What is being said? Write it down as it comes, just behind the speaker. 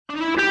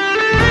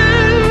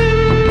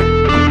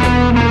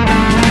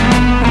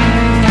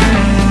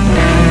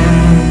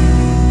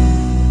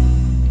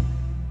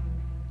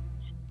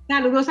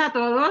Saludos a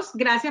todos.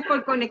 Gracias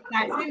por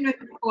conectarse en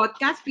nuestro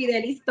podcast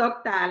Fidelis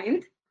Talk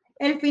Talent.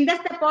 El fin de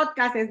este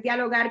podcast es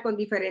dialogar con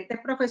diferentes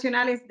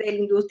profesionales de la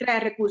industria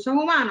de recursos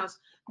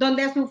humanos,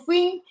 donde su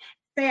fin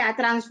sea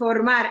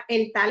transformar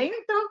el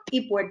talento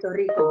y Puerto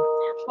Rico.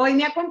 Hoy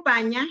me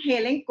acompaña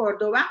Helen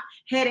Córdova,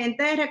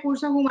 gerente de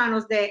recursos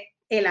humanos de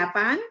El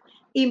APAN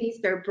y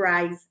Mr.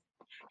 Price.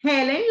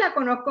 Helen la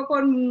conozco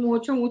por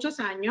muchos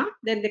años,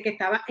 desde que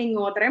estaba en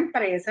otra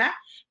empresa,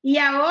 y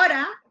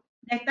ahora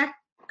de estas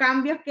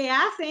cambios que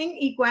hacen,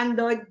 y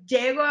cuando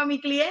llego a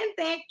mi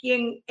cliente,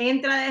 quien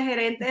entra de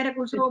gerente de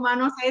recursos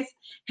humanos es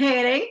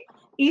Helen,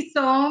 y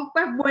son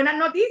pues buenas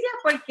noticias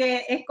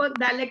porque es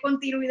darle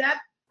continuidad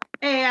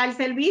al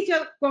servicio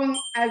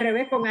al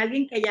revés, con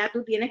alguien que ya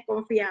tú tienes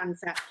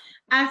confianza.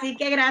 Así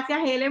que gracias,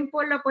 Helen,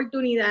 por la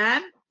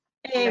oportunidad.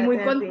 Muy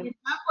contenta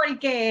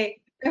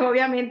porque pues,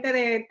 obviamente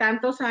de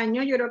tantos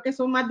años, yo creo que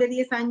son más de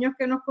 10 años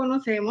que nos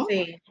conocemos.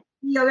 Sí.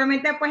 Y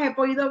obviamente pues he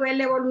podido ver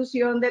la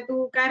evolución de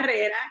tu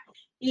carrera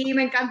y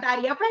me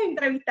encantaría pues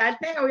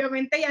entrevistarte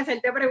obviamente y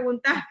hacerte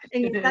preguntas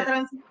en esta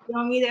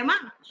transición y demás.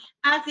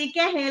 Así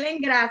que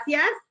Helen,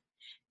 gracias.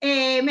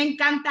 Me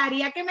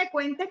encantaría que me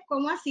cuentes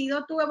cómo ha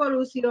sido tu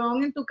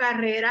evolución en tu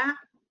carrera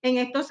en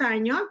estos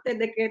años,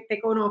 desde que te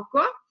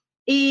conozco,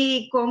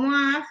 y cómo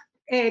has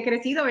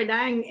crecido,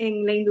 ¿verdad?,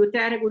 en la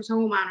industria de recursos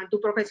humanos, en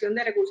tu profesión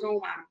de recursos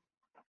humanos.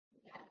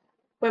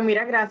 Pues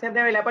mira, gracias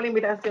de verdad por la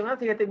invitación,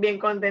 así que estoy bien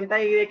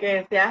contenta y de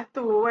que seas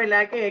tú,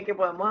 ¿verdad? Que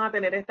podamos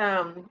tener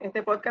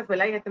este podcast,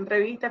 ¿verdad? Y esta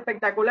entrevista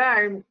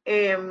espectacular.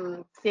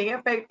 Sí, en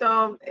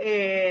efecto,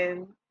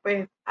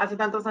 pues hace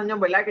tantos años,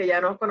 ¿verdad? Que ya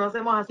nos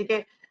conocemos, así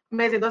que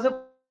me siento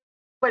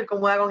súper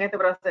cómoda con este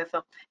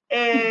proceso.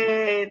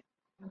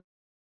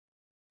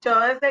 Yo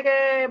desde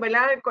que,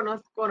 ¿verdad?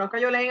 Conozco a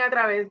Yolene a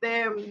través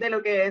de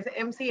lo que es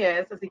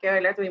MCS, así que,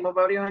 ¿verdad? Estuvimos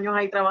varios años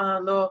ahí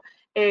trabajando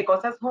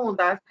cosas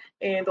juntas,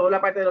 en toda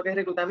la parte de lo que es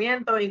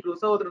reclutamiento,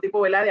 incluso otro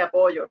tipo, ¿verdad? De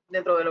apoyo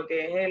dentro de lo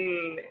que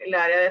es el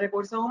área de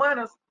recursos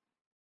humanos.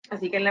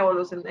 Así que en la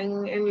evolución,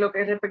 en lo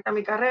que respecta a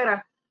mi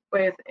carrera,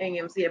 pues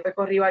en MCS pues,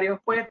 corrí varios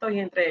puestos y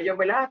entre ellos,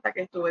 ¿verdad? Hasta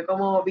que estuve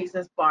como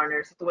business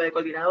partner, estuve de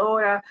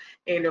coordinadora,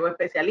 luego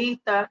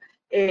especialista,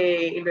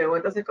 y luego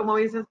entonces como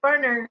business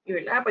partner, y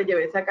 ¿verdad? Pues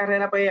llevé esa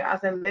carrera pues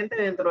ascendente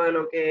dentro de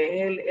lo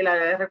que es el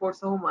área de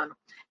recursos humanos.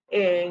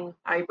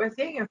 Ahí pues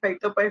sí, en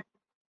efecto, pues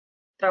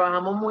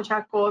trabajamos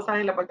muchas cosas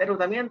en la parte de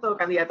reclutamiento,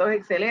 candidatos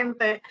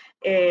excelentes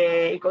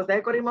y cosas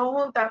que corrimos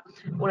juntas.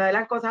 Una de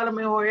las cosas a lo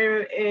mejor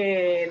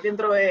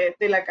dentro de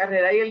la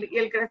carrera y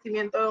el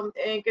crecimiento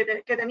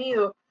que he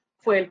tenido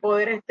fue el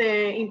poder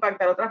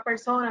impactar a otras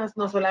personas,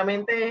 no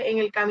solamente en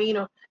el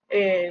camino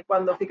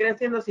cuando fui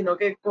creciendo, sino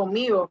que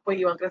conmigo pues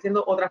iban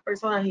creciendo otras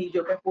personas y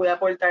yo pues pude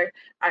aportar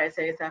a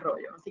ese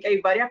desarrollo. Así que hay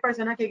varias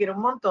personas que quiero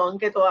un montón,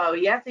 que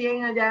todavía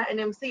siguen allá en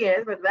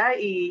MCS, ¿verdad?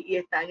 Y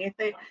están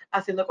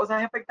haciendo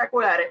cosas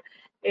espectaculares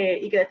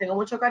y que les tengo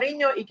mucho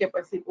cariño y que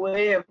pues sí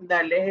pude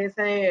darles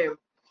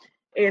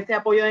ese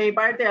apoyo de mi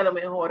parte. A lo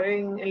mejor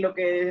en lo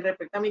que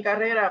respecta a mi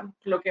carrera,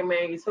 lo que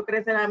me hizo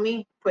crecer a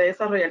mí fue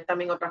desarrollar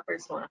también otras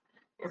personas.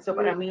 Eso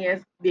para mí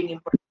es bien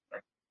importante.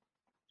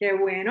 Qué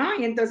bueno.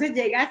 Y entonces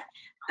llegas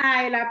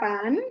a El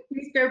APAN,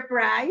 Mr.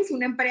 Price,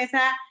 una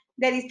empresa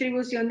de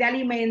distribución de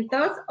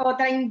alimentos,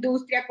 otra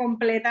industria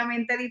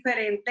completamente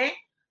diferente,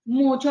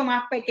 mucho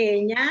más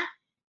pequeña,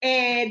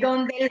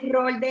 donde el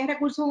rol de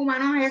recursos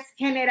humanos es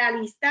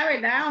generalista,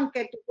 ¿verdad?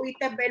 Aunque tú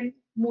pudiste ver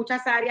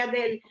muchas áreas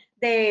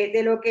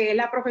de lo que es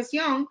la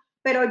profesión,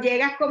 pero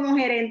llegas como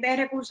gerente de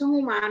recursos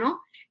humanos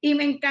y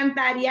me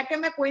encantaría que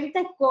me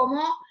cuentes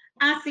cómo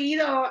ha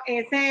sido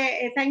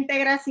esa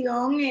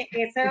integración,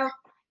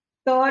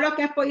 todo lo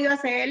que has podido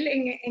hacer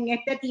en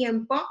este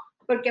tiempo,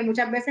 porque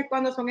muchas veces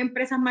cuando son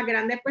empresas más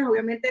grandes, pues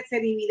obviamente se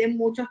dividen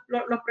muchos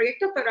los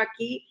proyectos, pero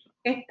aquí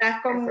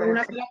estás con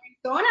una sola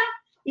persona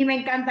y me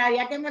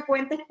encantaría que me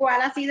cuentes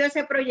cuál ha sido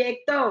ese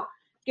proyecto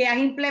que has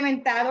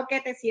implementado,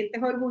 que te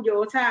sientes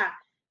orgullosa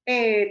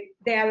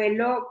de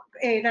haberlo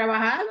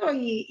trabajado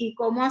y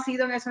cómo ha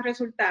sido en esos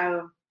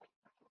resultados.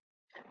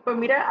 Pues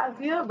mira, han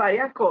sido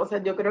varias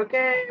cosas. Yo creo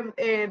que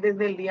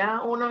desde el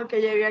día uno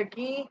que llegué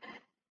aquí,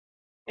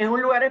 es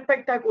un lugar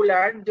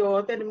espectacular.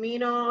 Yo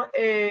termino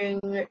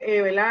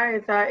 ¿verdad?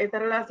 Esa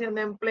relación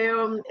de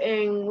empleo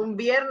en un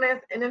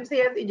viernes en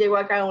MCS y llego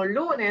acá un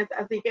lunes.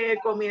 Así que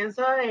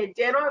comienzo de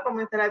lleno a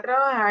comenzar a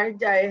trabajar.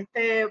 Ya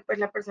pues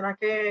las personas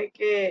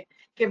que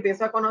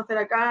empiezo a conocer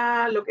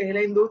acá, lo que es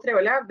la industria,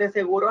 ¿verdad? De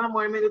seguros a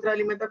moverme industria de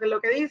alimentos, que es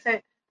lo que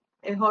dice.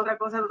 Es otra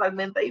cosa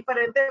totalmente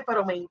diferente,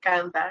 pero me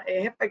encanta.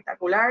 Es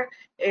espectacular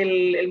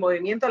el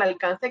movimiento, el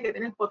alcance que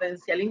tiene, el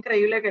potencial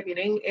increíble que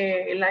tienen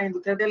en las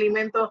industrias de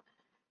alimentos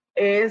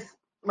es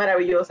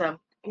maravillosa.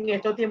 En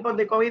estos tiempos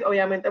de COVID,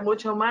 obviamente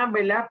mucho más,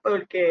 ¿verdad?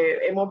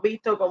 Porque hemos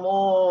visto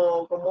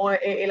cómo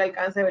el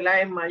alcance,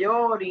 ¿verdad? Es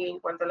mayor y en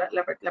cuanto a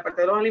la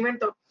parte de los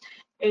alimentos,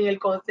 en el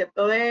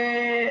concepto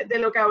de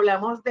lo que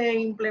hablamos de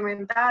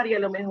implementar y a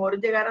lo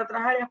mejor llegar a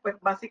otras áreas, pues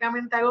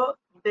básicamente hago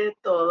de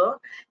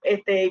todo,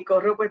 y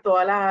corro pues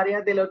todas las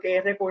áreas de lo que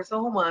es recursos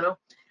humanos.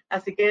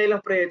 Así que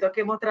los proyectos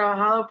que hemos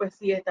trabajado, pues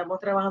sí, estamos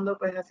trabajando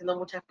pues haciendo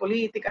muchas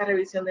políticas,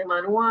 revisión de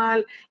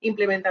manual,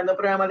 implementando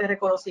programas de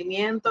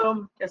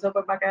reconocimiento, que eso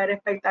pues va a quedar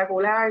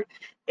espectacular.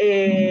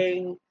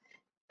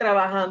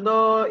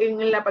 Trabajando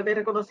en la parte de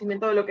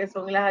reconocimiento de lo que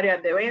son las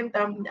áreas de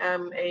venta.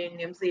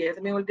 En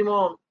MCS, mi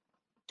último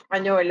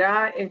año,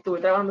 ¿verdad? Estuve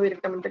trabajando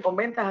directamente con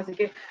ventas, así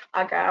que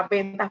acá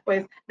ventas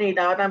pues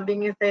necesitaba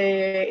también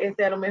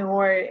a lo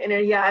mejor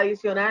energía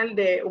adicional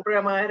de un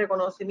programa de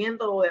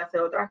reconocimiento o de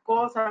hacer otras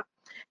cosas.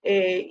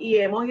 Y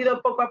hemos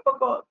ido poco a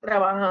poco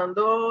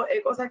trabajando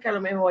cosas que a lo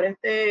mejor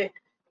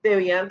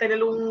debían tener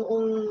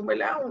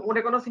 ¿verdad? Un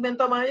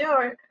reconocimiento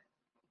mayor.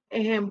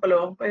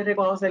 Ejemplo, pues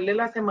reconocerle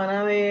la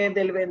semana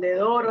del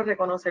vendedor o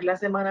reconocer la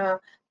semana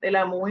de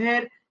la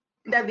mujer,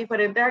 las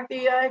diferentes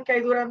actividades que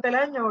hay durante el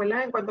año,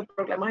 ¿verdad? En cuanto a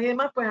proclamas y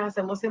demás, pues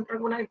hacemos siempre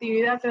alguna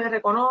actividad, se les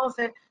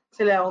reconoce,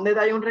 se le da un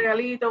detalle, un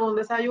regalito, un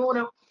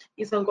desayuno,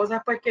 y son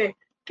cosas pues que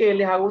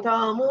les ha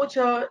gustado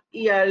mucho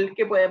y al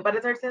que pueden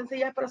parecer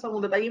sencillas, pero son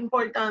un detalle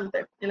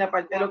importante en la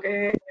parte de lo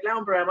que es, ¿verdad?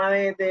 Un programa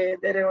de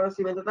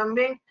reconocimiento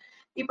también.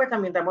 Y pues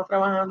también estamos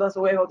trabajando a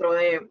su vez otro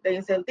de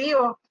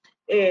incentivos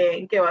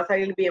que va a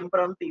salir bien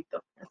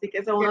prontito. Así que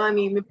eso es uno de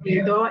mis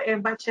proyectos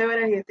más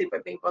chéveres y estoy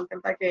pues bien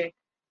contenta que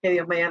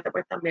Dios mediante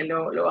pues también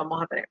lo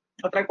vamos a tener.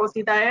 Otra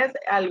cosita es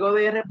algo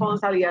de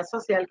responsabilidad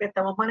social que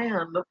estamos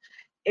manejando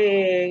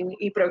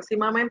y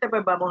próximamente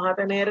pues vamos a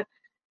tener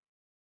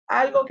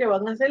algo que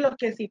van a ser los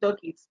quesitos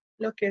kids.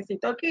 Los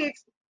quesitos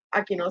kids,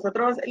 aquí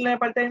nosotros en la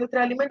parte de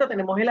industria de alimentos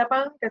tenemos el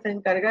APAN que se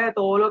encarga de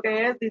todo lo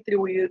que es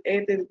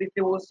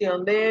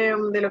distribución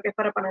de lo que es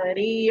para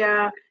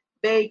panadería,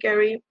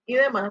 bakery y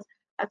demás.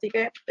 Así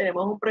que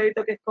tenemos un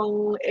proyecto que es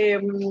con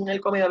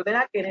el comedor de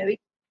la Kennedy,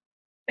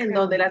 en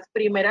donde las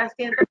primeras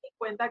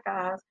 150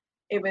 cajas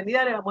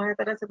vendidas le vamos a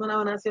estar haciendo una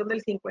donación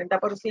del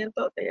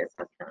 50% de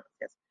esas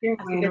ganancias.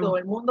 Así que todo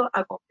el mundo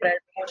a comprar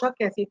muchos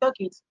quesitos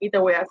kits y te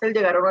voy a hacer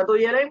llegar uno a tu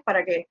Yelen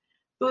para que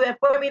tú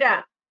después,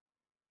 mira,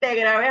 te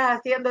grabes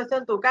haciendo eso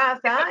en tu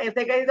casa,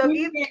 ese quesito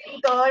kit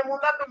y todo el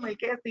mundo a comer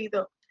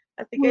quesito.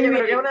 Así que yo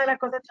creo que es una de las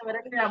cosas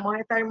chéveres que vamos a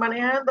estar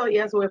manejando y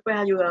a su vez pues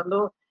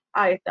ayudando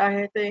a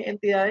estas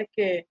entidades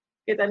que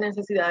tan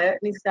necesitadas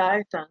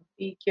están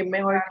y quién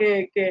mejor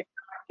que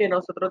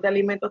nosotros de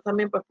alimentos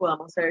también pues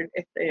podamos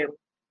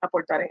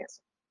aportar en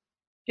eso.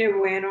 Qué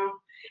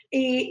bueno.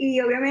 Y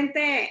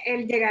obviamente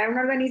el llegar a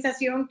una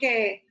organización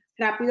que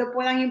rápido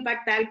puedan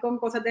impactar con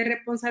cosas de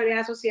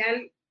responsabilidad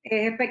social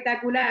es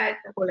espectacular,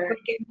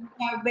 porque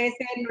muchas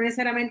veces no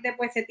necesariamente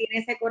pues se tiene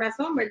ese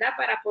corazón, ¿verdad?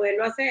 Para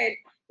poderlo hacer.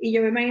 Y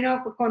yo me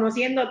imagino, pues,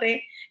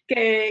 conociéndote,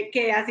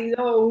 que ha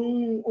sido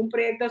un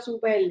proyecto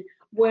súper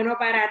bueno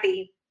para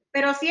ti.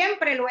 Pero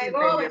siempre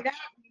luego, ¿verdad?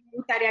 Me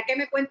gustaría que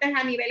me cuentes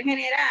a nivel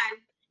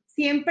general.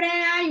 Siempre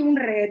hay un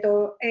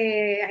reto,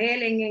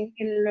 Helen,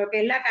 en lo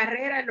que es la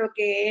carrera, en lo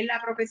que es la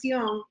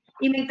profesión,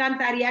 y me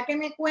encantaría que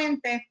me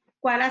cuentes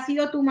cuál ha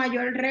sido tu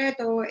mayor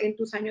reto en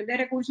tus años de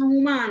recursos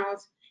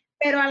humanos,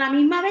 pero a la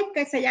misma vez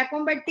que se haya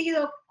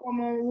convertido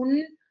como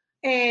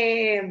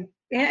es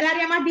el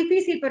área más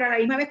difícil, pero a la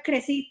misma vez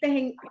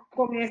creciste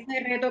con ese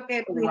reto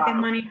que pudiste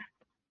manejar.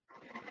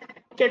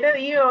 ¿Qué te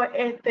digo?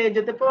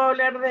 Yo te puedo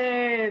hablar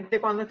de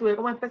cuando estuve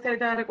como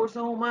especialista de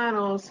recursos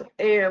humanos.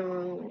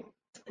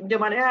 Yo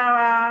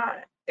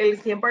manejaba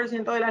el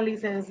 100% de las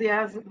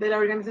licencias de la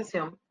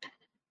organización.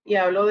 Y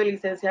hablo de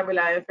licencias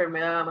de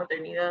enfermedad,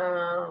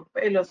 maternidad,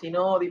 los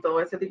INOD y todo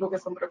ese tipo que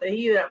son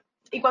protegidas.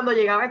 Y cuando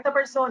llegaba esta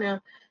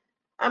persona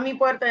a mi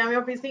puerta y a mi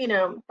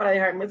oficina para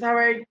dejarme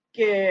saber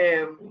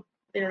que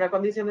tenía una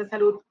condición de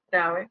salud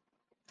grave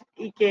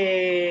y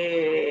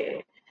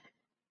que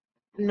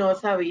no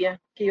sabía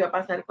qué iba a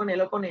pasar con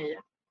él o con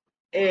ella.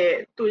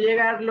 Tú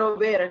llegarlo,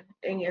 ver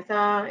en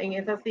esa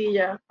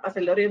silla,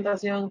 hacer la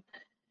orientación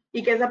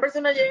y que esa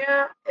persona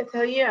llega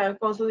ese día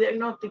con su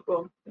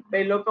diagnóstico,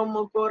 verlo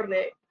cómo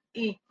corre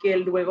y que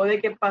luego de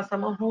que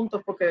pasamos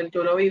juntos, porque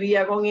yo lo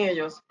vivía con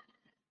ellos,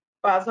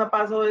 paso a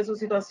paso de su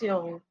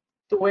situación,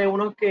 tuve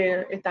unos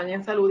que están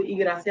en salud y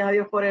gracias a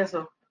Dios por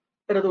eso,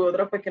 pero tuve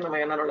otros pues que no me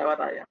ganaron la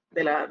batalla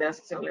de la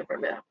sesión de la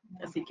enfermedad.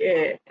 Así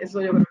que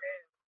eso yo creo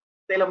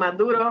que de lo más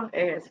duro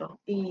es eso.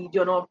 Y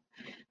yo no,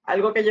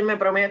 algo que yo me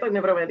prometo y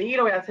me prometí,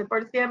 lo voy a hacer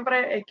por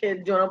siempre, es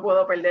que yo no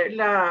puedo perder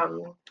la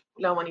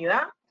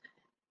humanidad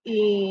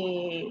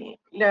y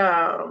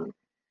la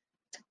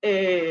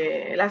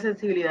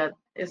sensibilidad.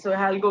 Eso es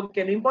algo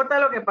que no importa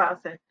lo que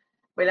pase,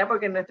 ¿verdad?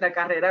 Porque nuestra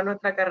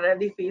carrera es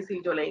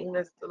difícil,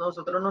 Jolene.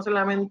 Nosotros no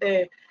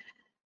solamente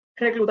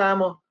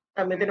reclutamos,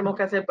 también tenemos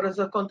que hacer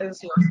procesos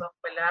contenciosos,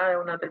 ¿verdad?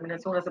 Una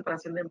terminación, una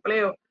separación de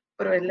empleo,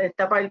 pero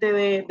esta parte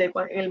de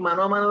el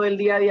mano a mano del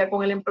día a día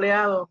con el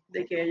empleado,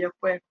 de que ellos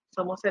pues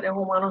somos seres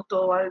humanos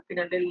todos al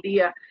final del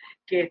día,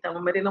 que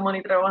estamos metiendo mano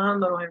y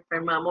trabajando, nos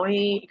enfermamos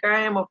y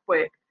caemos,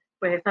 pues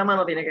esa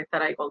mano tiene que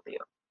estar ahí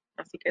contigo.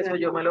 Así que eso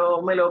yo me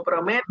lo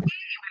prometo y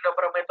me lo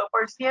prometo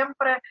por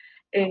siempre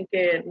en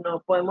que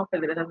no podemos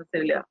perder esa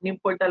sensibilidad. No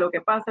importa lo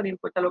que pase, no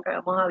importa lo que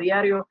hagamos a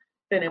diario,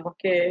 tenemos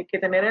que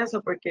tener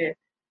eso porque,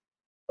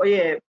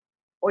 oye,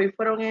 hoy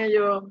fueron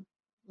ellos,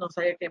 no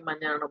sé qué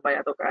mañana nos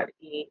vaya a tocar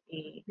y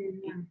quiero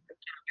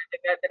que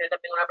tener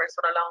también una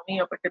persona al lado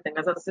mío, pues que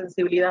tenga esa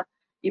sensibilidad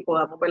y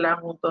podamos verla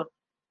juntos,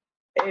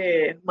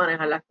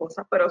 manejar las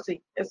cosas. Pero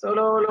sí,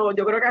 eso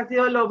yo creo que ha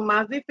sido lo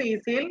más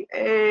difícil,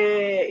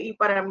 y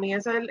para mí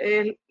eso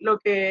es lo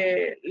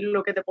que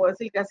te puedo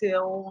decir que ha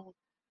sido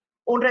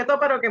un reto,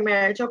 pero que me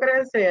ha hecho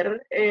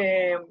crecer,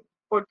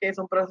 porque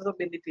son procesos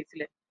bien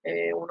difíciles.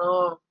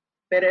 Uno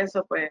ver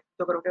eso, pues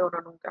yo creo que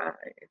uno nunca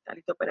está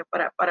listo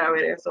para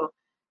ver eso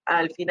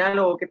al final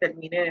o que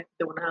termine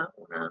de una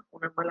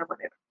mala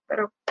manera.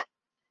 Pero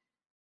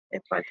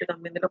es parte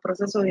también de los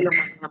procesos y lo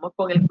manejamos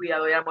con el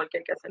cuidado y amor que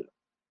hay que hacerlo.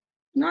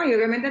 No, y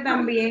obviamente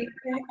también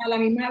a la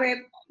misma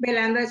vez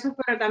velando eso,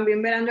 pero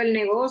también velando el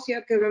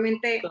negocio, que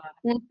obviamente Claro.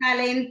 un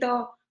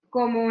talento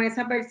como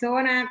esa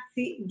persona,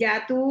 si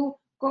ya tú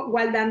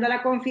guardando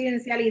la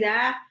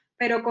confidencialidad,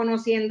 pero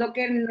conociendo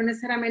que no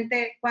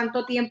necesariamente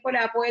cuánto tiempo le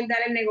va a poder dar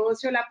el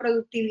negocio, la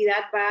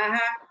productividad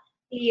baja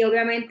y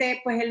obviamente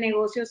pues el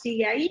negocio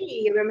sigue ahí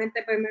y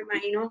obviamente pues me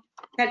imagino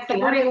que el tipo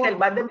Claro, de y negocio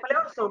selvar de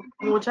empleo son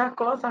muchas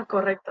cosas,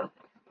 correcto.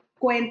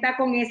 cuenta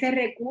con ese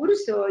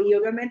recurso y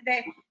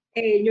obviamente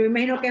yo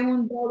imagino que es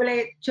un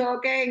doble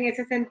choque en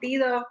ese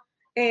sentido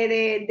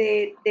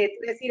de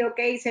decir, ok,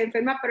 se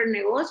enferma, pero el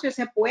negocio,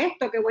 ese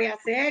puesto que voy a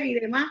hacer y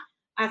demás.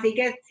 Así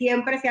que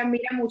siempre se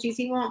admira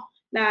muchísimo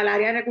la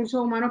área de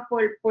recursos humanos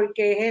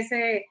porque es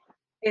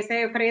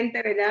ese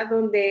frente, ¿verdad?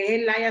 Donde es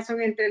el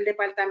liaison entre el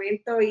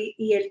departamento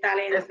y el Eso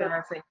talento. es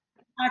así.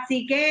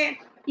 Así que,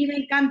 y me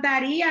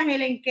encantaría,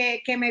 Helen,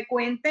 que me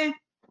cuentes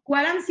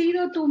cuáles han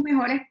sido tus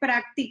mejores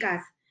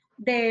prácticas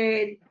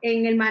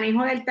en el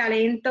manejo del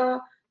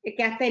talento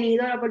que has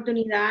tenido la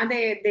oportunidad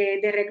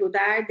de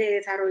reclutar, de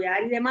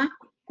desarrollar y demás.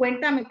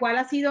 Cuéntame,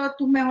 ¿cuáles han sido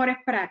tus mejores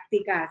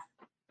prácticas?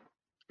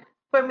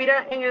 Pues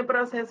mira, en el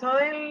proceso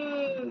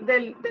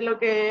de lo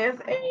que es,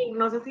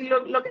 no sé si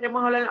lo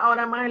queremos hablar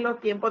ahora más en los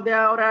tiempos de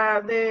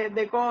ahora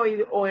de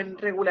COVID o en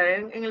regular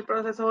en el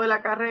proceso de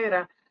la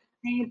carrera.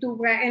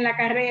 En la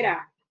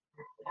carrera.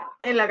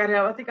 En la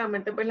carrera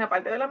básicamente, pues la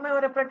parte de las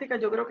mejores prácticas,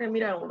 yo creo que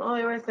mira, uno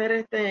debe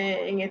ser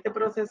en este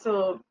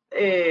proceso,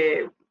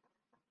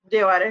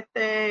 llevar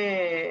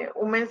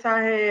un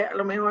mensaje a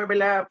lo mejor,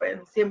 ¿verdad? Pues,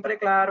 siempre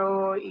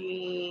claro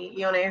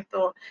y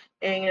honesto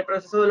en el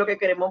proceso de lo que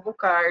queremos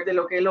buscar, de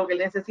lo que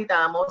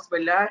necesitamos,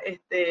 ¿verdad?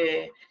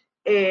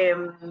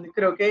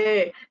 Creo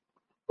que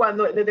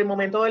desde el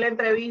momento de la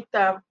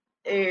entrevista,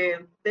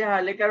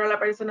 dejarle claro a la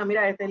persona,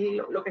 mira, este es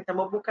lo que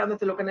estamos buscando,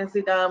 esto es lo que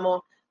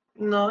necesitamos,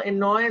 no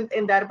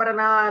en dar para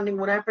nada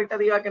ninguna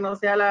expectativa que no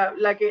sea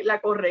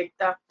la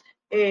correcta,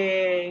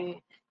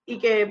 y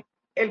que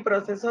el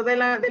proceso de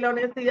la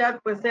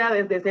honestidad pues sea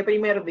desde ese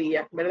primer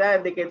día, ¿verdad?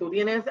 Desde que tú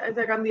tienes a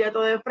ese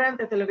candidato de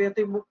frente, esto es lo que yo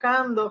estoy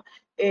buscando,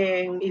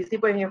 y sí,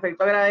 pues en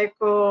efecto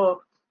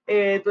agradezco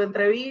tu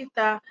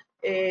entrevista,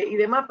 y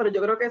demás, pero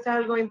yo creo que eso es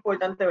algo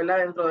importante, ¿verdad?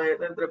 Dentro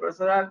del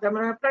proceso de las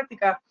mejores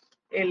prácticas,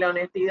 la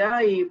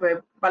honestidad y pues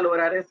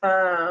valorar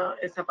esa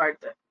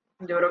parte.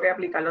 Yo creo que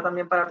aplicarlo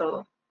también para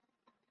todo.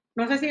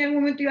 No sé si en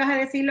algún momento ibas a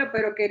decirlo,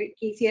 pero que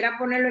quisiera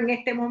ponerlo en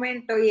este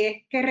momento, y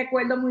es que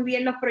recuerdo muy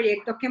bien los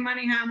proyectos que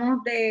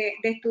manejamos de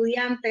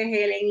estudiantes,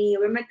 Helen, y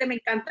obviamente me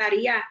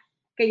encantaría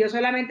que yo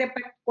solamente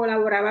pues,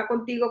 colaboraba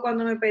contigo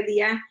cuando me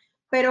pedías,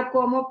 pero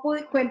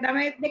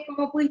cuéntame de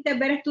cómo pudiste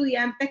ver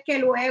estudiantes que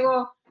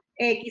luego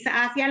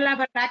quizás hacían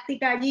la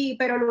práctica allí,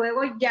 pero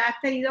luego ya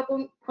has tenido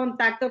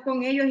contacto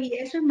con ellos y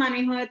eso es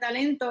manejo de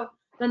talento,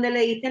 donde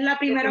le diste la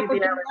primera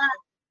oportunidad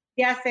Definitivamente.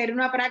 de hacer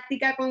una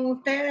práctica con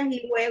ustedes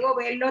y luego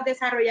verlos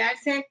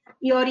desarrollarse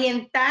y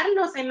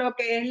orientarlos en lo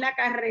que es la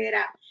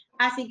carrera.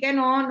 Así que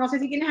no sé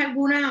si tienes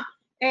alguna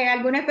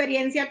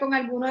experiencia con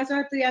alguno de esos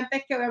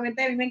estudiantes que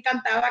obviamente a mí me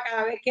encantaba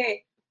cada vez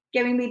que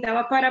me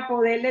invitabas para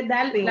poderles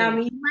dar Sí. la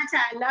misma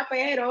charla,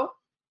 pero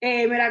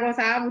me la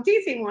gozaba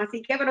muchísimo.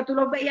 Así que, pero tú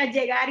los veías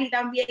llegar y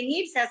también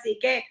irse, así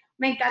que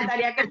me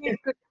encantaría que me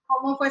expliques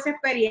cómo fue esa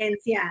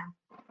experiencia.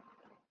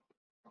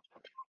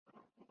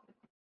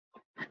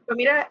 Pues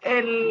mira,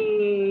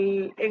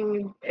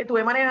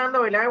 estuve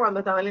manejando, ¿verdad? Cuando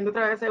estaba en la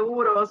industria de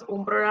seguros,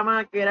 un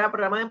programa que era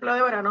programa de empleo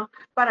de verano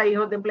para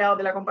hijos de empleados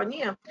de la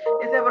compañía.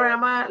 Ese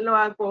programa lo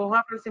acojo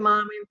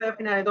aproximadamente a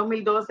finales de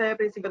 2012,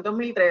 principios de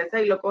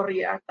 2013 y lo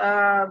corrí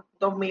hasta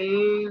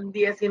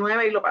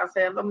 2019 y lo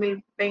pasé en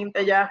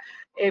 2020 ya,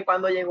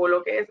 cuando llegó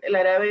lo que es el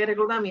área de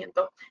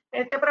reclutamiento.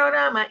 Este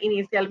programa,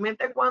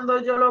 inicialmente cuando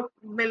yo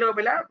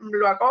 ¿verdad?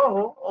 Lo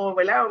acojo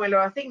 ¿verdad? O me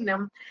lo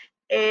asignan,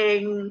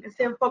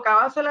 se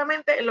enfocaba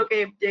solamente en lo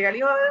que llega el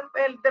hijo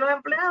de los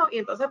empleados y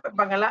entonces pues,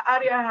 van a las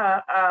áreas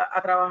a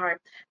trabajar.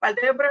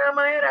 Parte del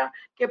programa era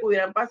que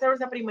pudieran pasar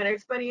esa primera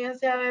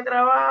experiencia de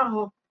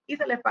trabajo y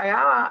se les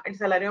pagaba el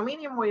salario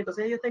mínimo y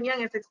entonces ellos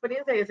tenían esa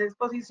experiencia y esa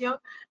exposición,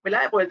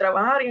 ¿verdad? De poder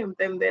trabajar y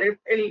entender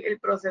el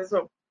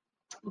proceso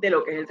de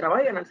lo que es el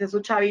trabajo y ganarse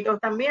sus chavitos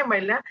también,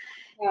 ¿verdad?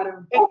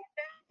 Claro.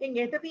 En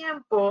este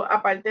tiempo,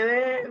 aparte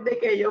de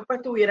que ellos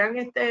pues tuvieran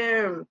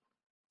esa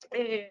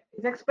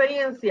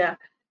experiencia,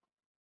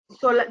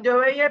 yo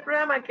veía el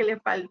programa que le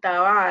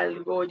faltaba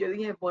algo. Yo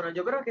dije, bueno,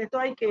 yo creo que esto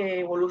hay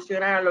que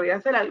evolucionarlo y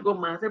hacer algo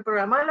más. El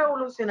programa lo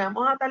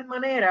evolucionamos a tal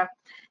manera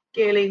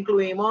que le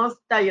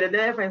incluimos talleres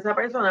de defensa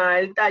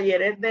personal,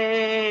 talleres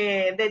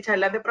de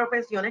charlas de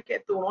profesiones, que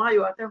tú nos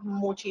ayudaste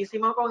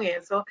muchísimo con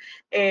eso,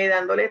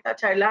 dándole esta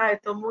charla a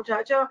estos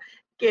muchachos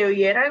que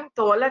vieran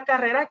todas las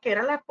carreras que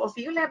eran las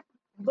posibles,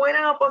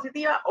 buenas o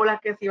positivas, o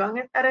las que sí van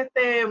a estar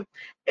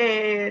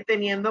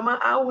teniendo más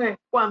auge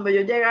cuando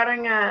ellos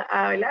llegaran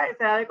a esa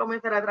edad de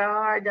comenzar a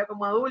trabajar ya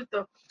como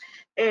adultos.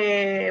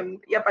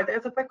 Y aparte de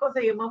eso, pues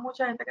conseguimos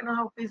mucha gente que nos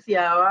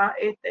auspiciaba.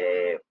 El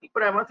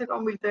programa se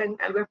convirtió en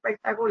algo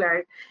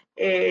espectacular.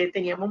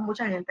 Teníamos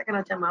mucha gente que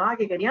nos llamaba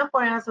que querían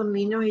poner a sus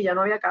niños y ya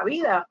no había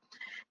cabida.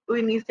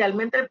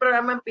 Inicialmente el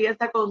programa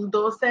empieza con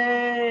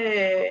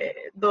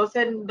 12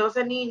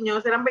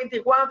 niños, eran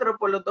 24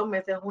 por los 2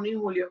 meses, junio y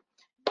julio.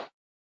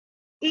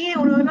 Y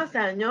uno de los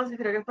años,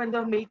 creo que fue en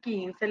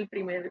 2015, el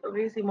primero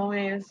que hicimos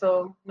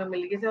eso,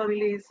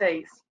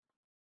 2015-2016,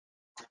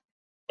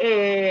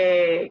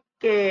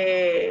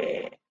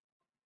 que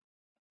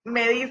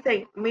me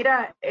dicen,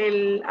 mira,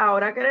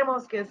 ahora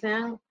queremos que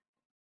sean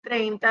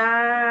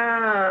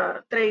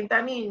 30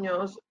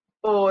 niños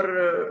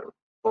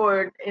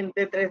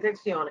entre 3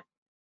 secciones.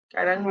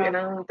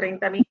 Eran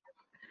 30 niños.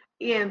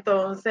 Y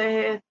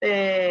entonces,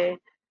 pues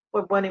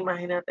bueno,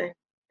 imagínate,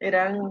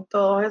 eran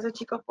todos esos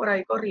chicos por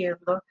ahí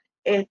corriendo,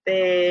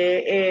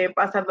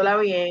 pasándola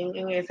bien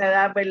en esa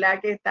edad, ¿verdad?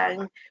 Que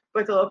están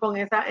pues todos con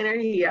esa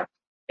energía.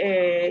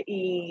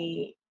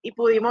 Y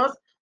pudimos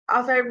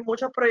hacer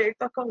muchos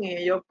proyectos con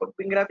ellos, pues,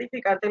 bien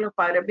gratificantes, los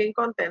padres bien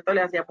contentos,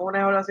 le hacíamos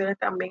unas evaluaciones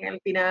también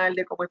al final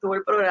de cómo estuvo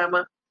el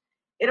programa.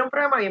 Era un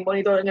programa bien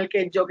bonito en el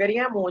que yo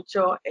quería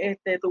mucho.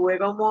 Tuve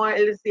como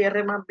el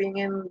cierre más bien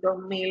en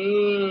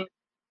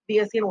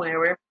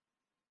 2019.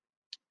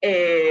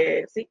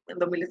 Sí, en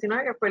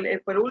 2019, que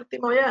fue el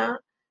último ya,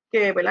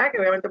 que, ¿verdad? Que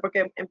obviamente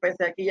porque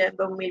empecé aquí ya en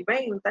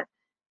 2020,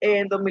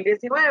 en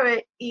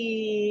 2019,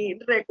 y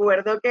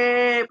recuerdo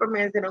que pues,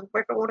 me hicieron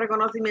pues como un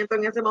reconocimiento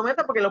en ese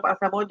momento, porque lo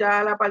pasamos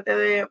ya a la parte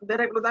de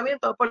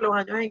reclutamiento por los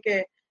años en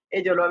que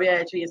yo lo había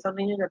hecho, y esos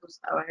niños ya tú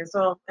sabes,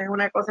 eso es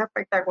una cosa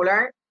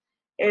espectacular.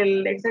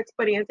 Esa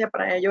experiencia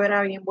para ellos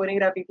era bien buena y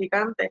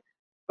gratificante,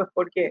 pues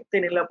porque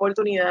tener la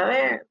oportunidad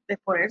de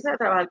ponerse a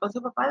trabajar con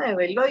su papá, de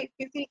ver lo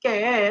difícil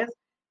que es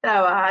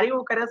trabajar y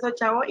buscar esos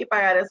chavos y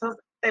pagar esos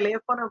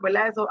teléfonos,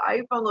 ¿verdad? Esos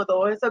iPhones o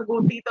todos esos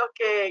gustitos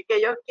que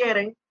ellos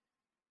quieren,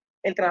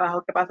 el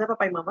trabajo que pasa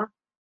papá y mamá.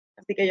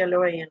 Así que ellos lo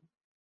veían.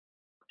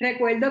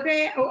 Recuerdo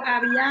que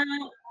había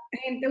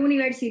gente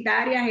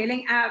universitaria,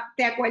 Helen,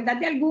 ¿te acuerdas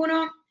de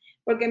algunos?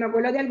 Porque me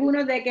acuerdo de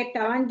algunos de que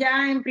estaban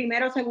ya en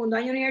primero o segundo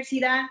año de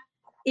universidad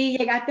y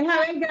llegaste a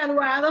ver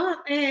graduados,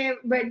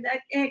 ¿verdad?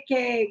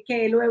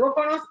 Que luego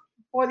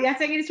podías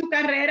seguir su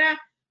carrera,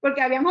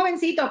 porque había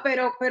jovencitos,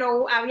 pero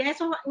había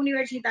esos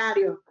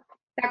universitarios.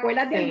 ¿Te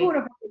acuerdas de Sí.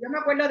 algunos? Porque yo me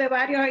acuerdo de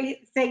varios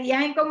y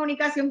seguías en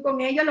comunicación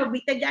con ellos, los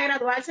viste ya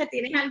graduarse.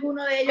 ¿Tienes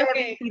alguno de ellos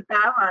que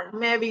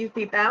Me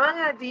visitaban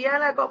allí a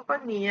la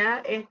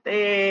compañía,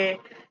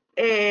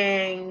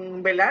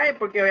 ¿verdad?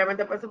 Porque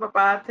obviamente pues sus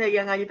papás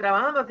seguían allí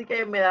trabajando, así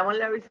que me daban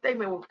la visita y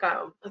me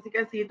buscaban. Así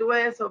que sí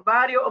tuve esos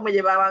varios, o me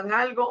llevaban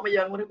algo, o me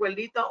llevaban un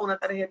recuerdito, una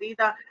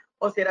tarjetita,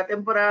 o si era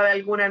temporada de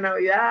alguna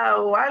Navidad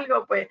o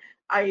algo, pues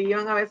ahí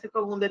iban a veces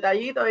con un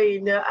detallito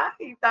y yo,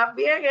 ay,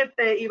 también,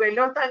 y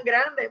verlos tan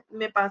grandes.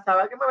 Me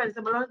pasaba que a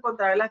veces me los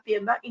encontraba en las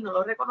tiendas y no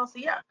los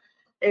reconocía.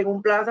 En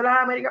un Plaza de las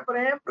Américas, por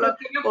ejemplo,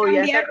 ellos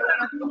podía estar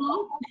cambiaron, con pero tú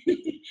no?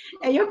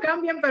 Ellos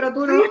cambian, pero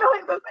tú sí, no. no,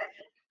 entonces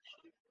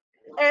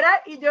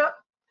era, y yo,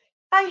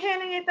 ay,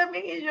 Helen,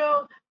 también, y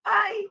yo,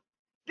 ay,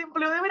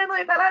 cumpleaños de verano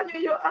de tal año,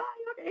 y yo, ay,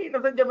 ok,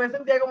 entonces yo me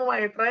sentía como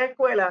maestra de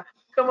escuela,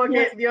 como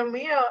que, Yes. Dios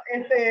mío,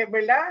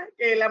 ¿verdad?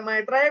 Que la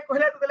maestra de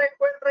escuela tú te la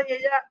encuentras y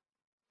ella,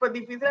 pues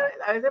difícil,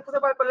 a veces se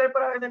puede acordar,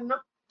 pero a veces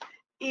no,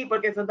 y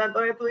porque son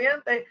tantos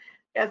estudiantes,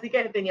 así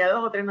que tenía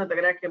 2 o 3, no te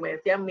creas, que me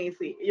decían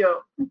Missy, y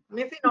yo,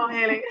 Missy no,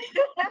 Helen,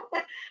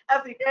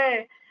 así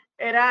que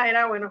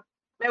era bueno.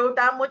 Me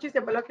gustaban mucho y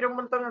siempre los quiero un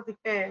montón, así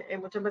que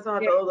muchos besos a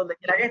todos, donde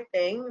quiera que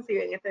estén, si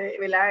ven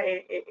 ¿verdad?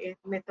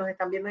 Nos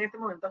están viendo en este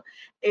momento,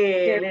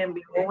 les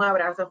envío un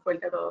abrazo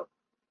fuerte a todos.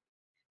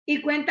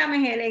 Y cuéntame,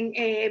 Helen,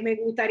 me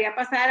gustaría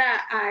pasar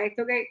a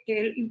esto que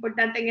es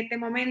importante en este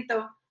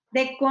momento,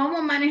 de cómo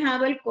han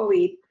manejado el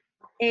COVID.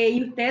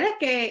 Y ustedes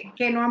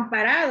que no han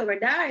parado,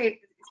 ¿verdad?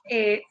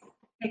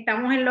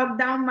 Estamos en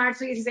lockdown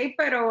marzo 16,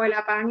 pero el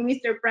APAN y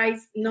Mr.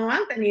 Price no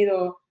han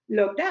tenido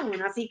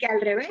lockdown, así que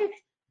al revés,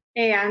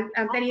 han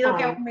tenido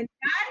que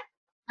aumentar,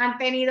 han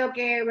tenido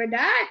que,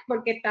 ¿verdad?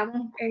 Porque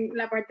estamos en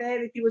la parte de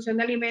distribución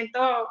de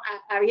alimentos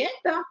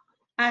abiertos.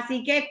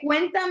 Así que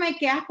cuéntame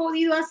qué has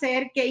podido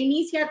hacer, qué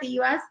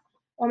iniciativas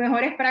o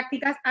mejores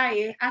prácticas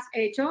has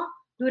hecho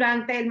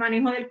durante el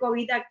manejo del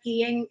COVID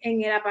aquí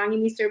en el APAN y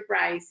Mr.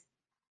 Price.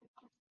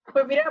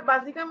 Pues mira,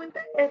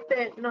 básicamente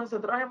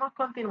nosotros hemos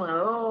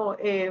continuado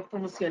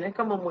funciones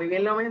como muy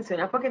bien lo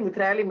mencionas, porque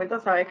industria de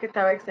alimentos sabes que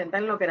estaba exenta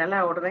en lo que era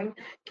la orden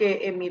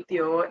que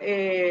emitió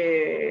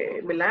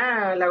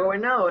 ¿verdad? La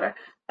gobernadora.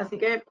 Así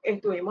que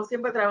estuvimos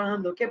siempre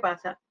trabajando. ¿Qué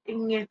pasa?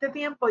 En este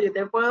tiempo yo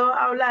te puedo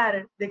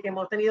hablar de que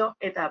hemos tenido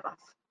etapas.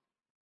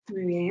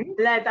 Muy bien.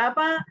 La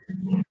etapa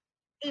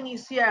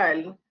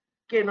inicial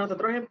que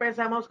nosotros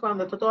empezamos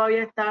cuando esto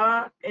todavía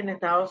estaba en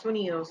Estados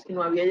Unidos y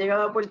no había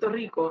llegado a Puerto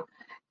Rico,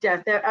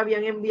 ya se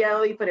habían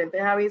enviado diferentes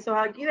avisos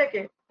aquí de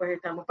que pues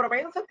estamos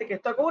propensos de que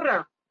esto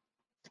ocurra.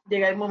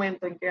 Llega el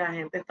momento en que la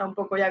gente está un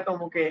poco ya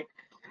como que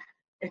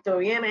esto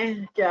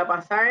viene, ¿qué va a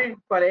pasar?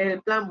 ¿Cuál es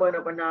el plan?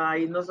 Bueno, pues nada,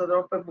 ahí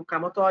nosotros pues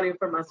buscamos toda la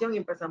información y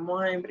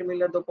empezamos a imprimir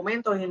los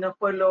documentos, irnos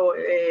por los,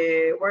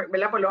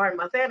 ¿verdad? Por los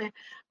almacenes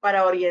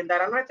para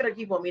orientar a nuestro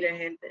equipo. Miren,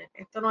 gente,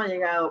 esto no ha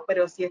llegado,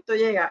 pero si esto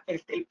llega,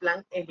 el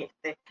plan es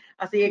este.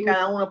 Así que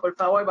cada uno, por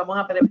favor, vamos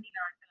a prevenir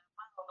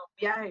los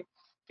viajes,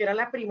 que eran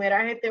las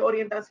primeras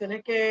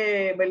orientaciones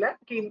que, ¿verdad?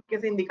 Que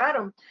se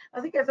indicaron.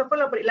 Así que eso fue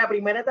la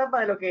primera etapa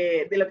de lo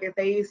que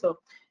se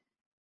hizo.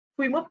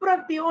 Fuimos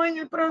proactivos en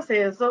el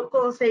proceso,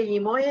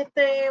 conseguimos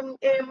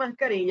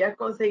mascarillas,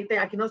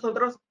 aquí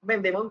nosotros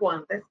vendemos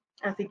guantes,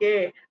 así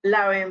que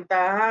la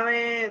ventaja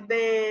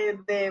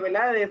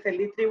 ¿verdad? De ser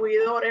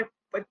distribuidores,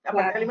 pues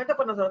aparte de alimentos,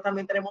 pues nosotros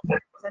también tenemos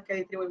cosas que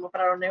distribuimos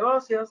para los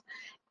negocios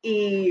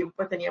y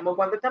pues teníamos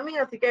guantes también,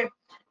 así que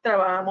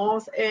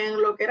trabajamos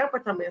en lo que era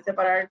pues también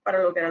separar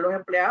para lo que eran los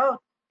empleados,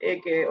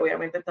 que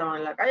obviamente estaban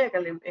en la calle,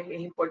 que es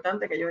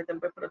importante que ellos estén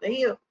pues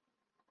protegidos.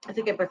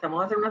 Así que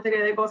empezamos a hacer una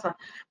serie de cosas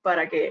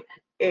para que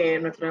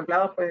nuestros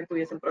empleados pues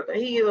estuviesen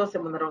protegidos, se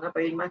mandaron a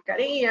pedir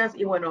mascarillas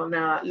y bueno,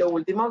 nada, lo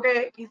último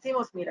que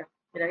hicimos, mira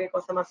qué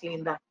cosa más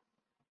linda.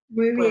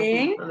 Muy Por aquí,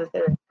 bien. donde se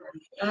ve.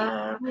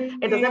 Muy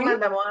Entonces bien.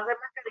 mandamos a hacer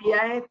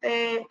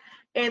mascarillas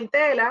en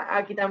tela.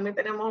 Aquí también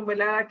tenemos,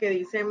 ¿verdad? Que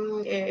dicen,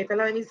 esta es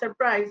la de Mr.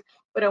 Price,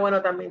 pero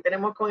bueno, también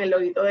tenemos con el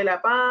loguito de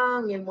la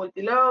PAN y el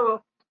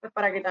multilogo, pues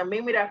para que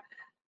también, mira,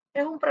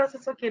 es un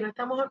proceso que no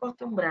estamos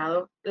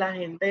acostumbrados. La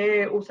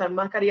gente usar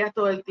mascarillas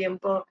todo el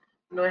tiempo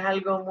no es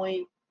algo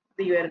muy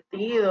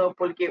divertido,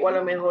 porque o a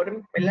lo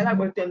mejor, ¿verdad? La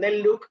cuestión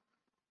del look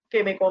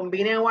que me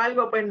combine o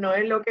algo, pues no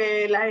es lo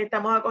que las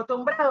estamos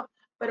acostumbrados,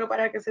 pero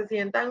para que se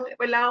sientan,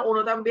 ¿verdad?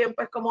 Uno también,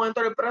 pues como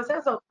dentro del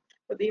proceso,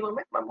 pues dijimos,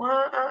 vamos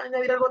a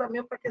añadir algo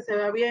también, pues que se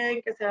vea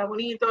bien, que sea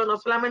bonito, no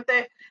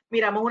solamente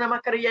miramos una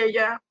mascarilla y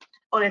ya.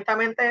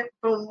 Honestamente,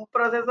 fue un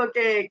proceso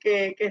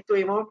que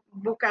estuvimos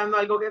buscando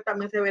algo que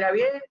también se viera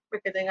bien,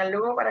 pues que tenga el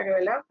logo para que,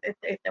 ¿verdad?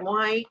 Estemos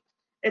ahí,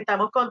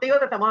 estamos contigo,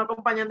 te estamos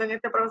acompañando en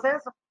este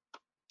proceso.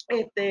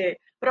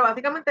 Pero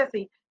básicamente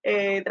sí,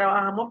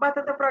 trabajamos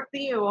bastante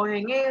proactivos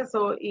en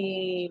eso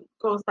y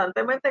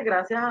constantemente,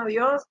 gracias a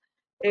Dios,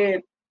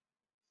 eh,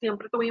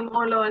 siempre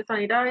tuvimos lo del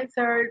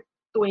sanitizer,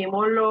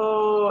 tuvimos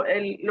lo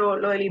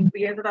de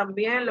limpieza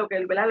también,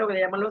 ¿verdad? Lo que le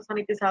llaman los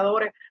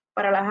sanitizadores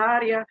para las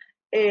áreas,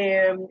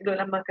 lo de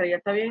las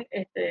mascarillas también,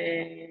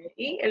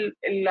 y el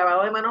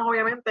lavado de manos,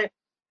 obviamente,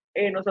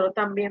 nosotros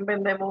también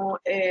vendemos,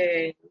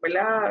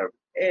 ¿verdad?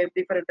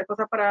 Diferentes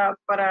cosas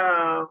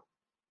para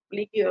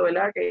líquido,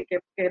 ¿verdad? Que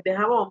es de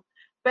jabón,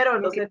 pero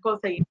entonces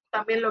conseguimos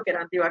también lo que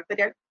era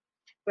antibacterial,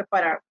 pues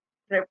para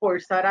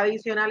reforzar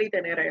adicional y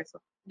tener eso.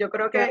 Yo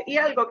creo que, y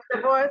algo que te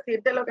puedo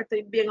decir de lo que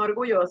estoy bien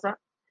orgullosa,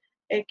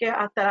 es que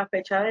hasta la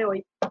fecha de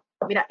hoy,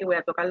 mira, y voy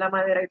a tocar la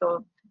madera y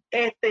todo,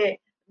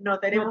 no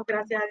tenemos,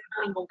 gracias a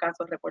Dios, ningún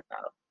caso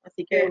reportado.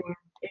 Así que,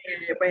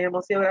 pues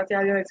hemos sido,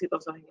 gracias a Dios,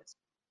 exitosos en eso.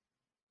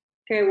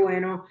 Qué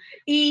bueno.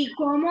 ¿Y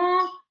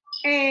cómo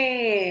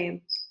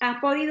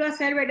has podido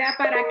hacer, verdad,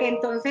 para que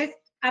entonces,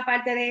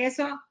 aparte de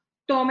eso,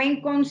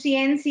 tomen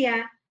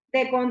conciencia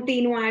de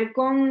continuar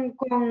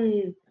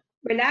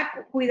 ¿verdad?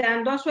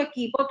 Cuidando a su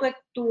equipo,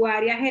 tu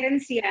área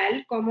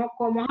gerencial? ¿Cómo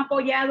has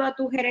apoyado a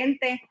tus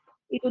gerentes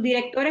y tus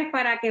directores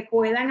para que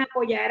puedan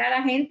apoyar a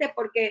la gente?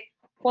 Porque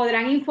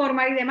podrán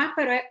informar y demás,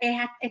 pero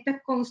esto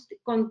es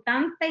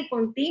constante y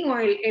continuo,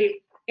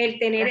 el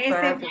tener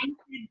ese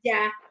mindset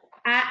ya.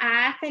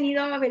 ¿Has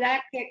tenido, verdad,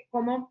 que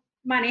cómo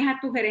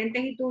manejas tus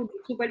gerentes y tus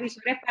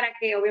supervisores para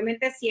que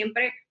obviamente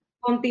siempre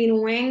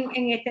continúen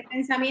en este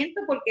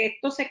pensamiento? Porque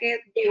esto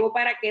llegó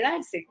para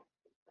quedarse.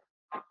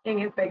 En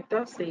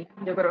efecto, sí.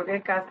 Yo creo que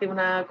es casi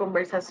una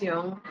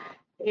conversación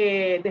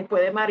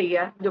después de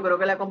María. Yo creo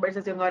que la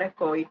conversación ahora es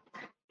COVID.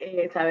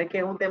 Sabes que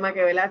es un tema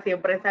que, ¿verdad?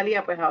 Siempre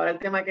salía, pues ahora el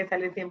tema que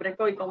sale siempre es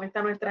COVID. ¿Cómo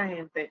está nuestra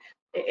gente?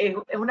 Es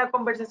una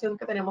conversación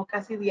que tenemos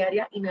casi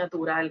diaria y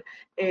natural,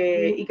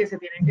 y que se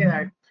tiene que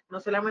dar.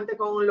 No solamente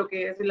con lo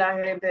que es la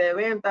gerente de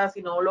ventas,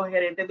 sino los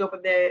gerentes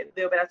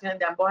de operaciones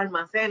de ambos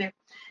almacenes.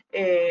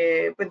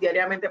 Pues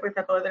diariamente pues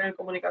trato de tener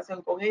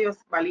comunicación con ellos,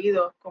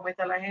 valido cómo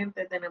está la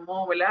gente,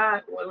 tenemos,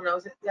 ¿verdad?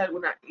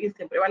 Alguna, y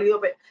siempre valido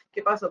pues,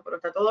 qué pasó, pero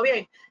está todo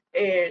bien.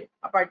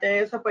 Aparte de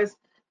eso, pues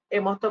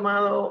hemos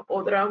tomado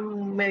otras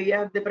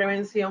medidas de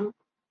prevención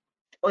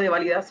o de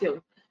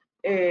validación,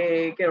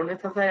 que no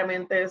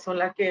necesariamente son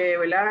las que,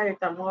 ¿verdad?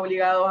 Estamos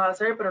obligados a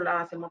hacer, pero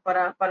las hacemos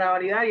para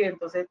validar y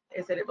entonces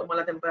se le toma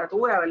la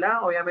temperatura,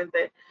 ¿verdad?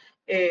 Obviamente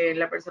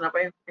la persona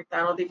pues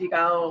está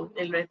notificado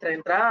en nuestra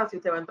entrada, si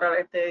usted va a entrar a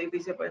este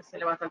edificio pues se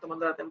le va a estar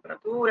tomando la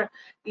temperatura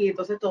y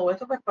entonces todo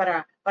esto pues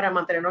para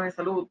mantenernos en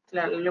salud.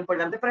 Lo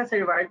importante es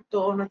preservar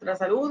toda nuestra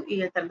salud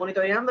y estar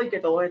monitoreando y que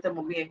todos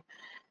estemos bien.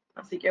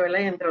 Así que, ¿verdad?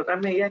 Y entre otras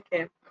medidas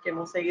que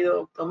hemos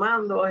seguido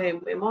tomando,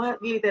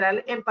 hemos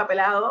literal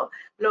empapelado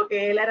lo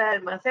que es el área de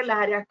almacén, las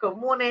áreas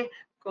comunes,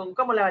 con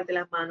cómo lavarte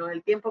las manos,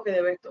 el tiempo que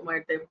debes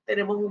tomarte.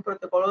 Tenemos un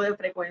protocolo de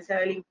frecuencia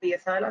de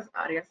limpieza de las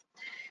áreas,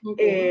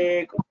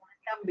 comunes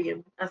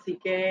también. Así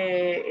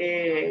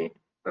que,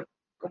 pues,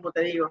 como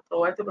te digo,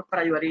 todo esto pues,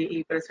 para ayudar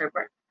y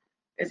preservar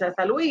esa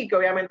salud y que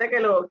obviamente que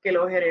los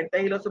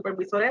gerentes y los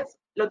supervisores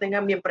lo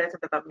tengan bien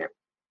presente también.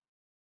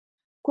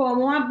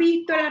 ¿Cómo has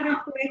visto la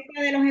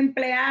respuesta de los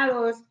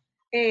empleados,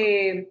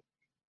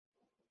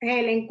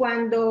 Helen,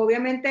 cuando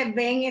obviamente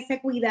ven ese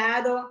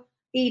cuidado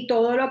y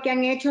todo lo que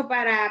han hecho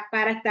para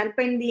estar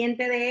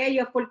pendiente de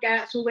ellos, porque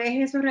a su vez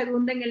eso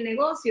redunda en el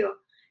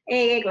negocio?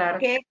 Claro.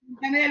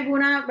 Cuéntame de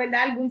alguna,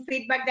 ¿verdad? Algún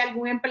feedback de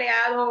algún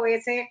empleado,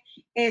 esa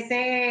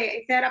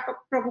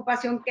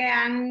preocupación que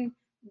han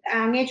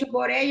hecho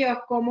por ellos,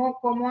 cómo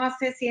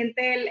se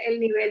siente el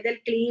nivel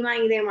del clima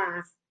y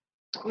demás.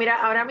 Mira,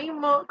 ahora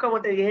mismo,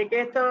 como te dije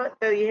que esto,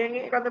 te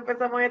dije cuando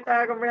empezamos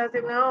esta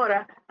conversación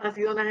ahora, han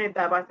sido unas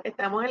etapas.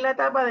 Estamos en la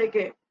etapa de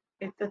que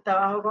esto está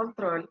bajo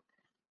control,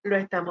 lo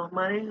estamos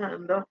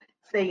manejando,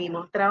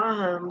 seguimos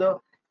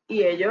trabajando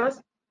y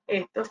ellos,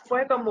 esto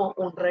fue como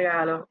un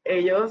regalo.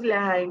 Ellos les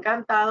ha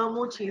encantado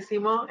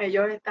muchísimo,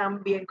 ellos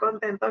están bien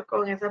contentos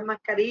con esas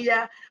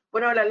mascarillas.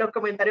 Bueno, los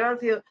comentarios han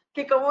sido,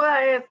 qué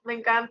cómoda es, me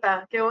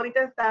encanta, qué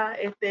bonita está,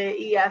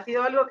 y ha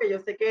sido algo que yo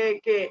sé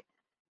que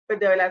pues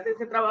de verdad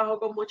se trabajó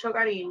con mucho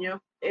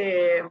cariño,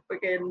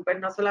 porque pues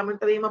no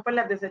solamente dimos pues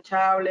las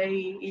desechables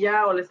y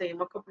ya, o le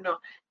seguimos con,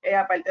 no,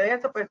 aparte de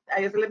eso, pues a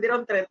ellos se les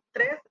dieron tres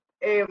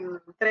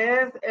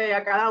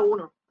a cada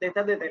uno de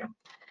estas de tela,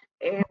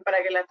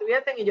 para que las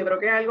tuviesen y yo creo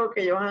que es algo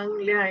que ellos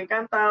les ha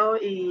encantado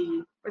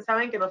y pues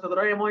saben que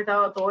nosotros hemos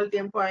estado todo el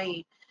tiempo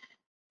ahí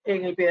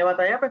en el pie de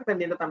batalla, pues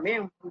pendiente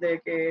también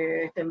de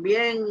que estén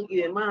bien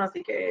y demás,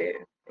 así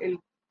que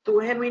tú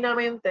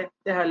genuinamente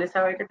dejarles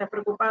saber que estás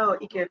preocupado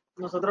y que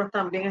nosotros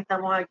también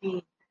estamos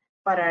aquí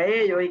para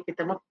ellos y que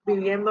estamos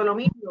viviendo lo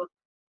mismo,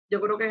 yo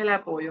creo que es el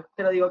apoyo.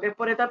 Te lo digo que es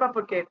por etapas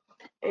porque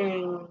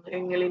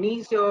en el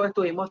inicio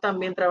estuvimos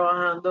también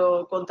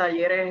trabajando con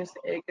talleres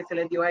que se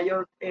les dio a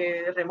ellos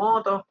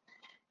remotos.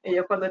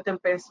 Ellos cuando esto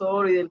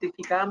empezó lo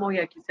identificamos y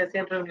aquí se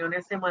hacían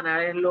reuniones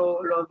semanales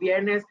los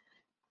viernes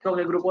con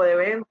el grupo de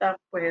ventas,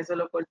 pues eso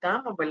lo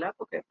cortamos, ¿verdad?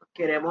 Porque pues,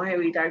 queremos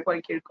evitar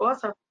cualquier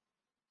cosa.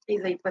 Y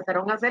se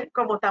empezaron a hacer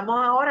como estamos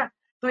ahora,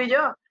 tú y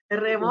yo,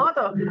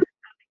 remoto. Nos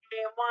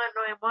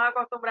hemos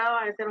acostumbrado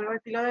a ese nuevo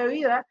estilo de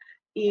vida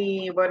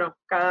y bueno,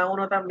 cada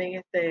uno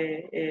también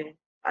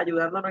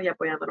ayudándonos y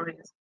apoyándonos en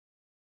eso.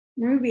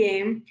 Muy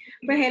bien.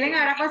 Pues Helen,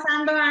 ahora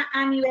pasando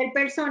a nivel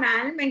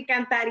personal, me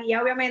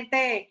encantaría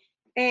obviamente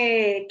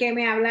que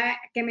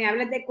me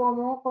hables de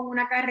cómo con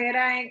una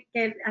carrera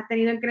que has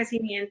tenido en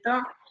crecimiento,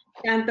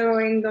 tanto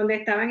en donde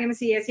estaba en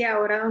MCS y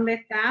ahora donde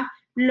está,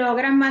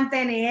 logran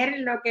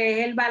mantener lo que es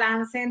el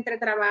balance entre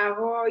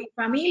trabajo y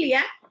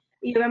familia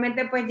y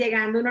obviamente pues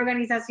llegando a una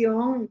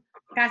organización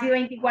casi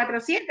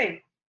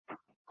 24/7.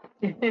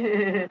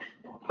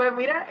 Pues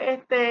mira,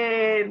 ¿qué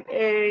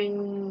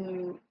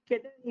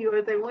te digo?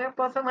 Yo tengo un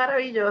esposo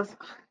maravilloso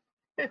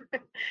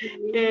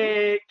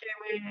que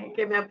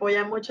me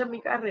apoya mucho en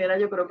mi carrera.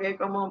 Yo creo que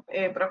como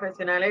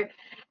profesionales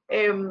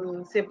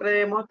siempre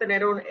debemos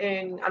tener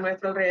a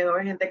nuestro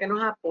alrededor gente que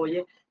nos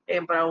apoye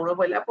para uno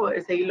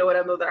poder seguir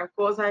logrando otras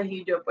cosas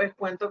y yo pues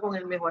cuento con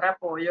el mejor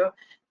apoyo.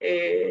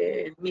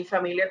 Mi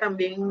familia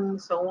también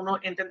son unos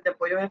entes de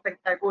apoyo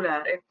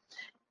espectaculares.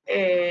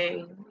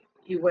 Eh,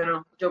 y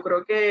bueno, yo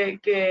creo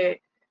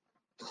que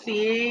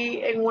sí,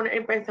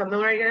 empezando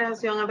en una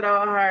organización a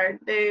trabajar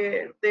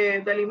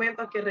de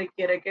alimentos que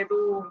requiere que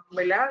tú,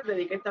 ¿verdad?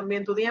 Dediques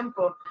también tu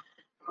tiempo.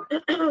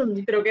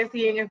 Creo que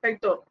sí, en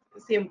efecto,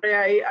 siempre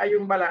hay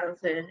un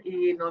balance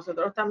y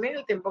nosotros también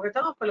el tiempo que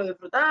estamos, pues lo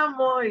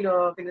disfrutamos y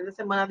los fines de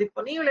semana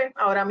disponibles.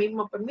 Ahora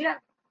mismo, pues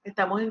mira,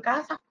 estamos en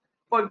casa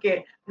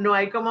porque no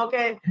hay como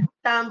que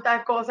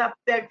tantas cosas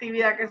de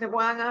actividad que se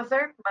puedan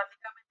hacer.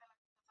 Básicamente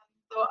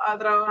a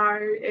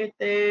trabajar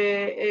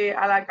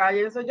a la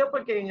calle, eso yo,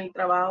 porque en el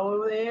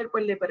trabajo de él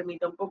pues le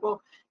permite un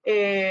poco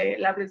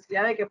la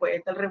flexibilidad de que puede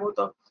estar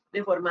remoto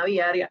de forma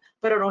diaria,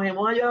 pero nos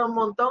hemos ayudado un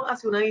montón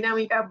hacia una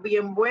dinámica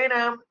bien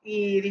buena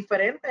y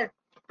diferente,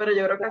 pero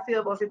yo creo que ha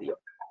sido positivo.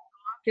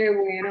 Qué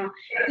bueno.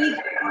 ¿Y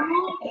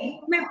cómo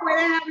me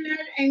puedes hablar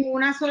en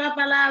una sola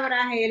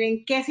palabra,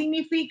 Helen? ¿Qué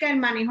significa el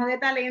manejo de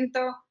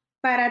talento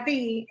para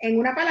ti en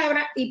una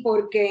palabra y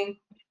por qué?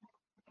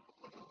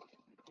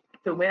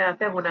 Tú me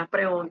haces unas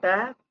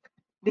preguntas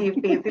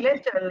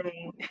difíciles,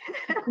 Charlene.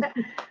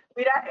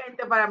 Mira,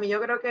 para mí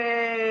yo creo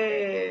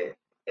que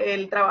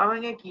el trabajo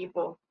en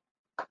equipo,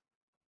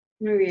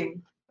 Muy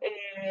bien.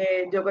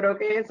 yo creo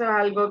que eso es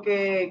algo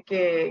que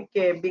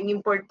es bien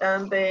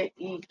importante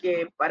y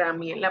que para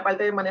mí en la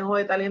parte del manejo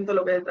de talento,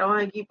 lo que es el trabajo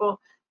en equipo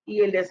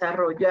y el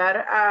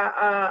desarrollar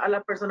a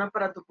las personas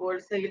para tú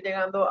poder seguir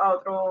llegando a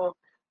otros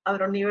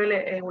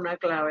niveles es una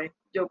clave.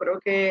 Yo creo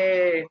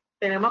que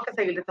tenemos que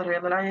seguir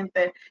desarrollando a la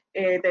gente,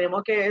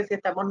 si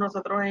estamos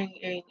nosotros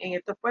en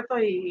estos puestos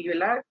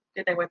 ¿verdad?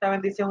 Que tengo esta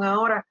bendición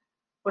ahora,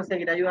 pues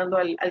seguir ayudando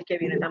al que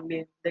viene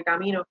también de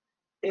camino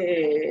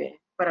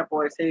para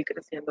poder seguir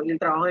creciendo. Y el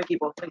trabajo en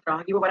equipo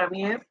para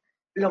mí es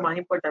lo más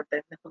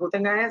importante. Después que tú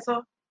tengas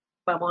eso,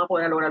 vamos a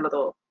poder lograrlo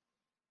todo.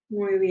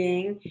 Muy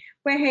bien.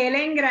 Pues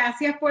Helen,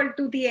 gracias por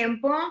tu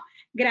tiempo,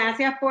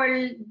 gracias por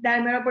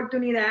darme la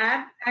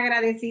oportunidad,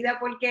 agradecida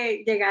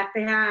porque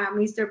llegaste a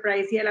Mr.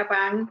 Price y a La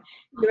Pan,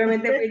 y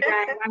obviamente pues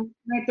ya eran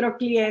nuestros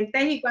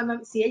clientes y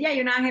cuando, si ella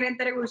hay una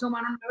gerente de recursos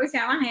humanos nueva y se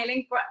llama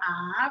Helen,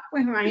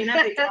 pues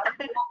imagínate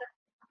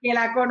que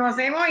la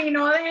conocemos y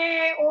no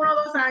de 1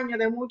 o 2 años,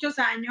 de muchos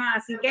años,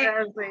 así que te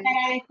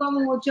agradezco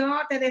mucho,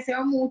 te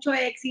deseo mucho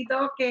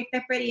éxito, que esta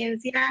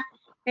experiencia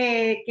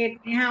que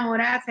tienes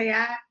ahora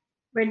sea,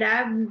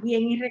 ¿verdad?,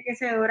 bien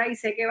enriquecedora y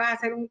sé que vas a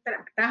hacer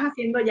estás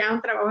haciendo ya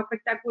un trabajo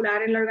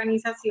espectacular en la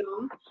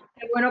organización.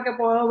 Qué bueno que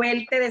puedo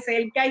verte de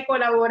cerca y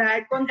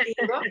colaborar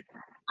contigo.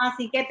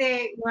 Así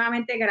que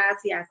nuevamente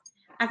gracias.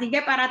 Así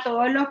que para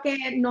todos los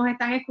que nos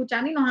están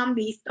escuchando y nos han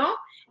visto,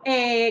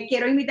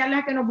 quiero invitarles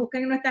a que nos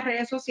busquen en nuestras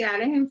redes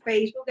sociales, en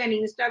Facebook, en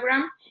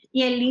Instagram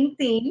y en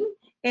LinkedIn.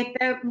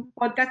 Este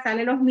podcast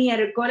sale los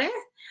miércoles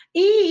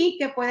y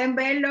que pueden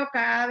verlo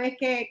cada vez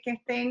que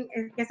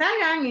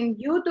salgan en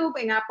YouTube,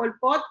 en Apple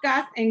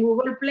Podcast, en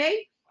Google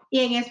Play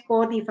y en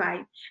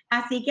Spotify.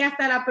 Así que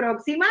hasta la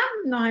próxima.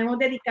 Nos hemos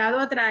dedicado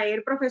a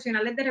traer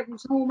profesionales de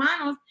recursos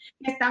humanos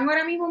que están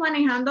ahora mismo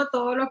manejando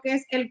todo lo que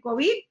es el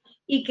COVID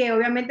y que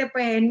obviamente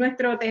pues es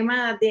nuestro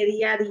tema de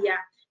día a día.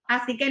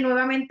 Así que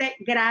nuevamente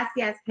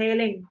gracias,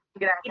 Helen.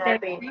 Gracias y a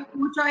ti.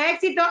 Mucho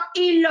éxito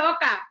y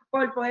loca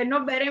por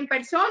podernos ver en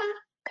persona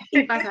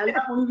y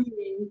pasarla muy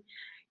bien.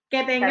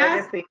 Que tengas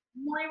Claro que sí.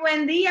 muy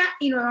buen día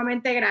y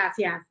nuevamente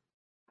gracias.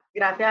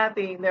 Gracias a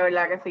ti, de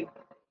verdad que sí.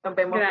 Nos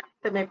vemos. Gracias.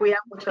 Te me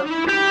cuidas mucho.